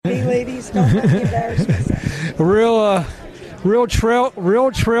ladies. Don't let me embarrass myself. Real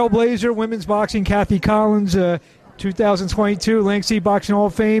trailblazer, women's boxing, Kathy Collins, 2022 Atlantic City Boxing Hall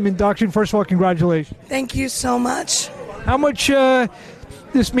of Fame induction. First of all, congratulations. Thank you so much. How much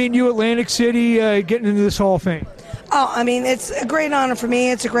this mean you, Atlantic City, getting into this Hall of Fame? Oh, I mean, it's a great honor for me.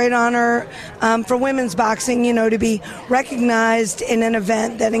 It's a great honor for women's boxing, to be recognized in an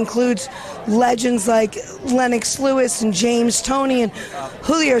event that includes legends like Lennox Lewis and James Toney and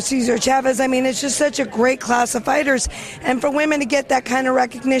Julio Cesar Chavez. I mean, it's just such a great class of fighters. And for women to get that kind of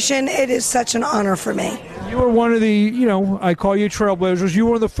recognition, it is such an honor for me. You were one of the, I call you trailblazers. You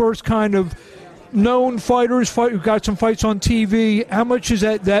were the first kind of known fighters who got some fights on TV. How much does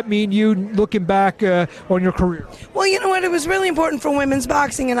that mean you looking back on your career? Well, you know what? It was really important for women's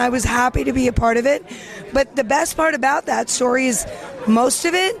boxing, and I was happy to be a part of it. But the best part about that story is most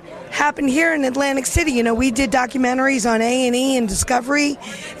of it happened here in Atlantic City. We did documentaries on A&E and Discovery,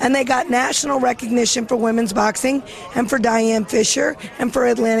 and they got national recognition for women's boxing and for Diane Fisher and for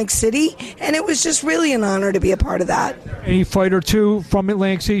Atlantic City, and it was just really an honor to be a part of that. Any fight or two from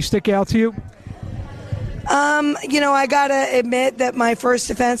Atlantic City stick out to you? I gotta admit that my first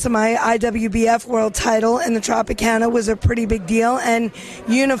defense of my IWBF world title in the Tropicana was a pretty big deal, and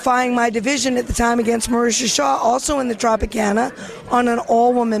unifying my division at the time against Marisha Shaw, also in the Tropicana, on an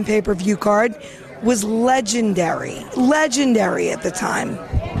all-woman pay-per-view card, was legendary at the time.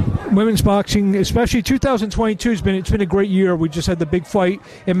 Women's boxing, especially 2022, it's been a great year. We just had the big fight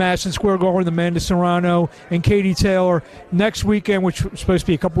in Madison Square Garden, Amanda Serrano and Katie Taylor. Next weekend, which was supposed to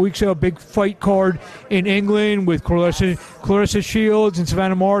be a couple weeks ago, a big fight card in England with Clarissa Shields and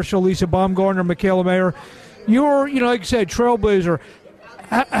Savannah Marshall, Lisa Baumgartner, Michaela Mayer. You're, like I said, trailblazer.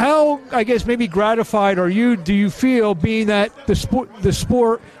 How, I guess, maybe gratified do you feel, being that the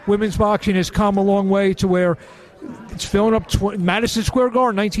sport, women's boxing, has come a long way to where it's filling up Madison Square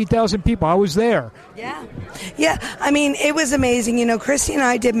Garden, 19,000 people. I was there. Yeah. I mean, it was amazing. Christy and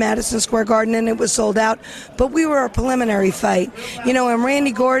I did Madison Square Garden, and it was sold out. But we were a preliminary fight. And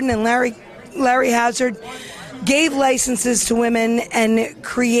Randy Gordon and Larry Hazard gave licenses to women and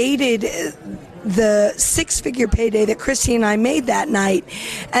created the six-figure payday that Christy and I made that night.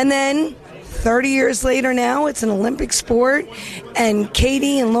 And then 30 years later now, it's an Olympic sport, and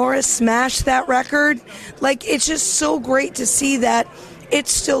Katie and Laura smashed that record. It's just so great to see that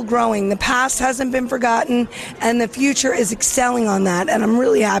it's still growing. The past hasn't been forgotten, and the future is excelling on that, and I'm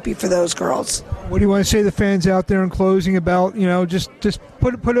really happy for those girls. What do you want to say to the fans out there in closing about, just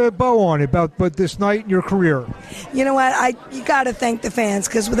put a bow on it, about this night in your career? You know what? You got to thank the fans,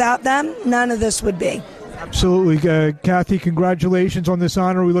 because without them, none of this would be. Absolutely. Kathy, congratulations on this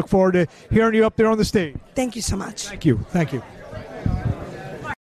honor. We look forward to hearing you up there on the stage. Thank you so much. Thank you.